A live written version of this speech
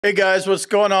Hey guys, what's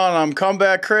going on? I'm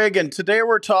Combat Craig, and today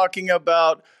we're talking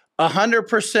about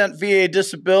 100% VA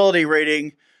disability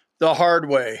rating the hard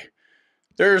way.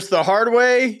 There's the hard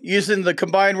way using the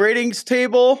combined ratings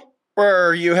table,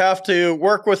 where you have to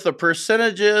work with the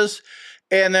percentages,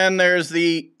 and then there's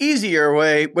the easier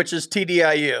way, which is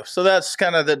TDIU. So that's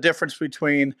kind of the difference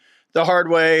between the hard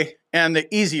way and the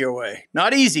easier way.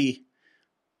 Not easy,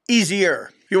 easier.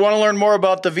 If you want to learn more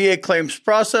about the VA claims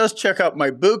process, check out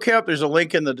my boot camp. There's a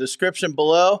link in the description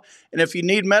below. And if you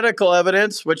need medical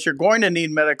evidence, which you're going to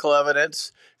need medical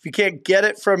evidence, if you can't get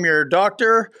it from your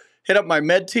doctor, hit up my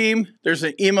med team. There's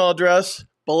an email address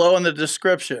below in the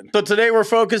description. So today we're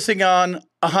focusing on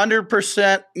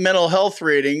 100% mental health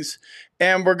ratings,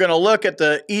 and we're going to look at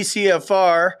the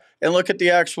ECFR and look at the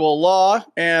actual law,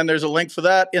 and there's a link for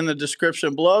that in the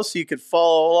description below so you can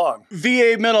follow along.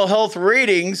 VA mental health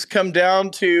ratings come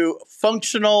down to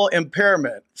functional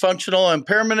impairment. Functional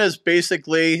impairment is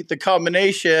basically the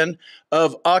combination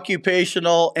of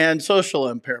occupational and social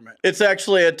impairment. It's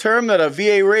actually a term that a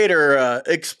VA rater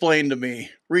explained to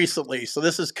me recently, so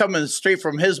this is coming straight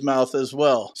from his mouth as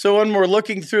well. So when we're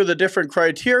looking through the different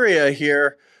criteria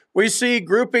here, we see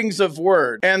groupings of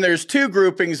words, and there's two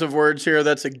groupings of words here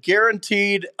that's a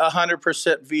guaranteed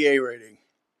 100% VA rating.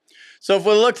 So if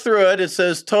we look through it, it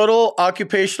says total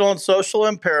occupational and social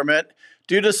impairment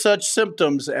due to such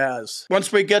symptoms as.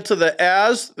 Once we get to the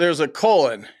as, there's a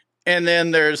colon, and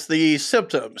then there's the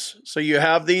symptoms. So you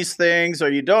have these things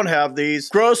or you don't have these.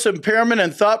 Gross impairment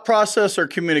in thought process or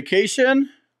communication,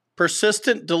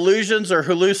 persistent delusions or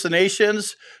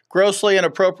hallucinations, grossly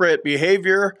inappropriate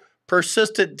behavior,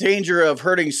 persistent danger of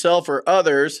hurting self or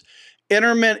others,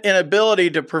 intermittent inability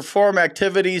to perform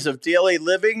activities of daily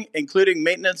living, including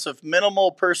maintenance of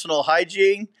minimal personal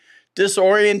hygiene,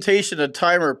 disorientation of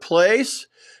time or place,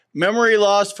 memory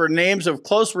loss for names of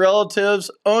close relatives,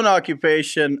 own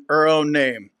occupation, or own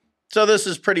name. So this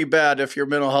is pretty bad if your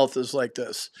mental health is like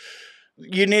this.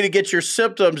 You need to get your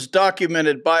symptoms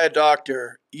documented by a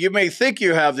doctor. You may think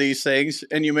you have these things,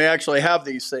 and you may actually have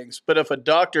these things, but if a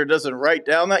doctor doesn't write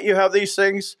down that you have these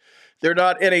things, they're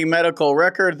not in a medical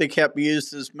record. They can't be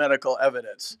used as medical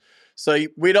evidence. So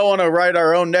we don't want to write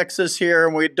our own nexus here,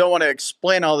 and we don't want to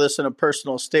explain all this in a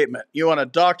personal statement. You want a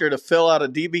doctor to fill out a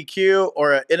DBQ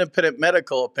or an independent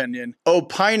medical opinion,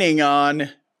 opining on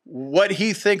what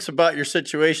he thinks about your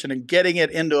situation and getting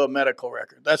it into a medical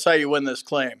record. That's how you win this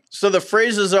claim. So the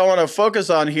phrases I want to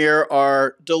focus on here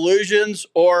are delusions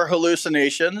or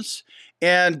hallucinations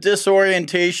and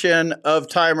disorientation of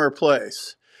time or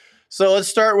place. So let's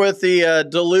start with the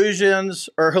delusions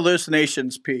or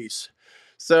hallucinations piece.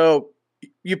 So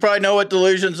you probably know what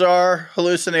delusions are,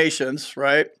 hallucinations,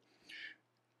 right?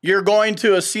 You're going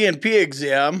to a CNP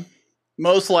exam.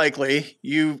 Most likely,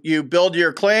 you build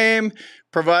your claim,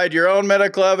 provide your own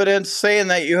medical evidence saying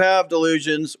that you have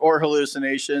delusions or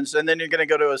hallucinations, and then you're going to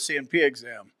go to a CNP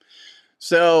exam.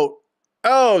 So,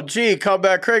 oh, gee,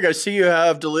 Combat Craig, I see you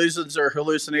have delusions or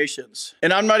hallucinations.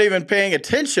 And I'm not even paying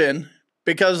attention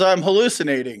because I'm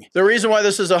hallucinating. The reason why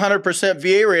this is 100%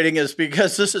 VA rating is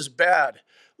because this is bad.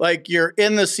 Like you're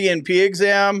in the CNP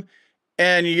exam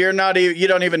and you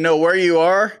don't even know where you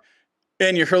are.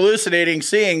 And you're hallucinating,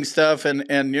 seeing stuff,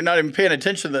 and you're not even paying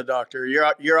attention to the doctor.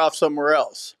 You're off somewhere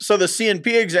else. So the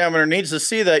CNP examiner needs to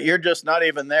see that you're just not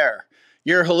even there.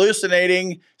 You're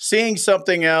hallucinating, seeing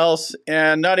something else,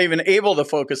 and not even able to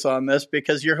focus on this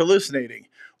because you're hallucinating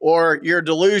or you're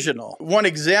delusional. One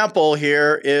example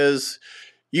here is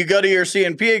you go to your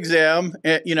CNP exam,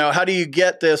 and, how do you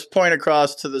get this point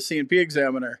across to the CNP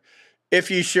examiner?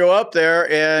 If you show up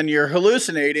there and you're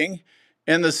hallucinating,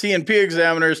 and the CNP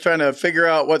examiner is trying to figure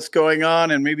out what's going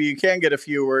on, and maybe you can get a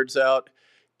few words out,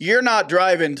 you're not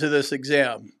driving to this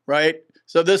exam, right?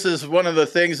 So this is one of the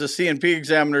things the CNP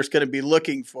examiner is going to be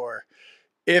looking for.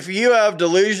 If you have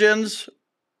delusions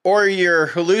or you're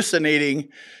hallucinating,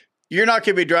 you're not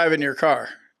going to be driving your car.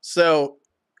 So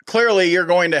clearly you're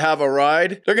going to have a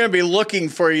ride. They're going to be looking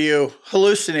for you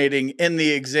hallucinating in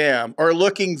the exam or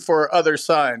looking for other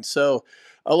signs. So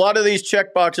a lot of these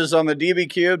checkboxes on the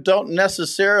DBQ don't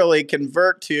necessarily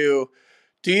convert to,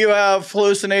 do you have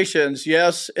hallucinations?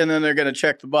 Yes, and then they're going to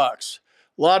check the box.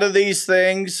 A lot of these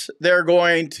things, they're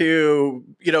going to,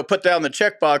 put down the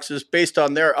checkboxes based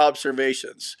on their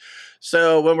observations.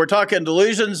 So when we're talking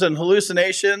delusions and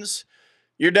hallucinations,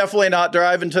 you're definitely not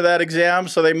driving to that exam.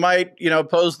 So they might,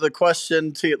 pose the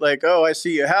question to you like, oh, I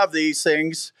see you have these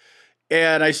things,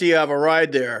 and I see you have a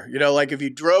ride there. Like if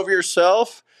you drove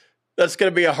yourself, that's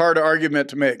going to be a hard argument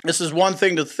to make. This is one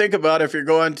thing to think about if you're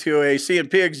going to a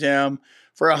CNP exam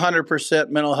for 100%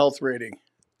 mental health rating,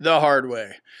 the hard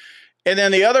way. And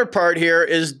then the other part here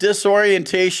is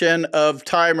disorientation of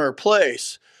time or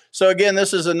place. So again,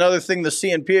 this is another thing the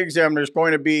C&P examiner is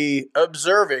going to be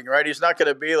observing, right? He's not going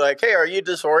to be like, hey, are you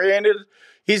disoriented?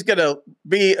 He's going to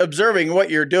be observing what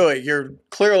you're doing. You're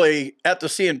clearly at the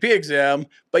C&P exam,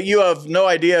 but you have no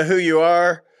idea who you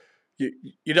are.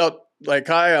 You don't, like,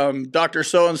 hi, I'm Dr.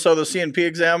 So-and-so, the C&P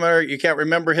examiner. You can't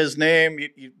remember his name.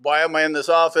 Why am I in this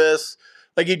office?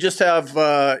 Like, you just have,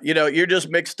 you're just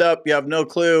mixed up. You have no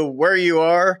clue where you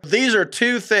are. These are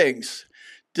two things: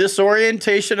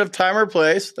 disorientation of time or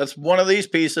place. That's one of these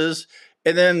pieces.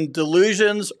 And then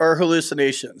delusions or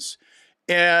hallucinations.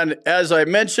 And as I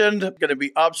mentioned, going to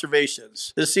be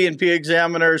observations. The C&P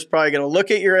examiner is probably going to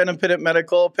look at your independent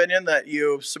medical opinion that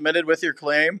you submitted with your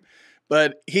claim,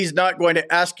 but he's not going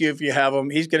to ask you if you have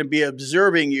them. He's going to be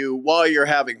observing you while you're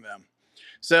having them.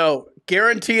 So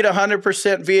guaranteed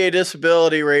 100% VA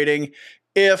disability rating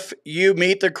if you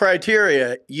meet the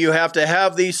criteria. You have to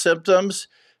have these symptoms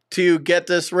to get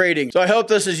this rating. So I hope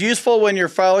this is useful when you're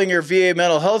filing your VA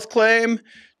mental health claim.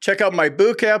 Check out my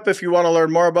boot camp if you want to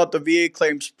learn more about the VA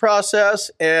claims process.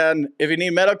 And if you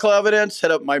need medical evidence, hit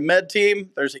up my med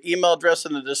team. There's an email address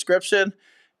in the description.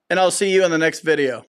 And I'll see you in the next video.